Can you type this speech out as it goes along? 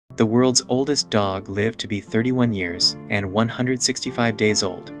The world's oldest dog lived to be 31 years and 165 days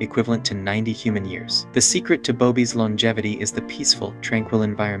old, equivalent to 90 human years. The secret to Bobby's longevity is the peaceful, tranquil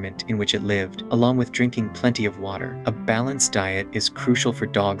environment in which it lived, along with drinking plenty of water. A balanced diet is crucial for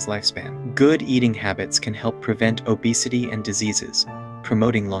dogs' lifespan. Good eating habits can help prevent obesity and diseases,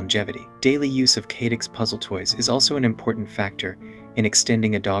 promoting longevity. Daily use of KADTC puzzle toys is also an important factor in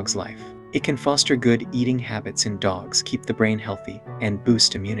extending a dog's life. It can foster good eating habits in dogs, keep the brain healthy, and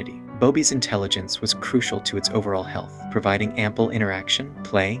boost immunity. Bobby's intelligence was crucial to its overall health. Providing ample interaction,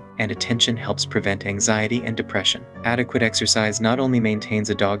 play, and attention helps prevent anxiety and depression. Adequate exercise not only maintains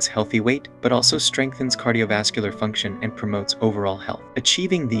a dog's healthy weight, but also strengthens cardiovascular function and promotes overall health.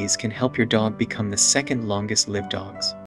 Achieving these can help your dog become the second longest lived dogs.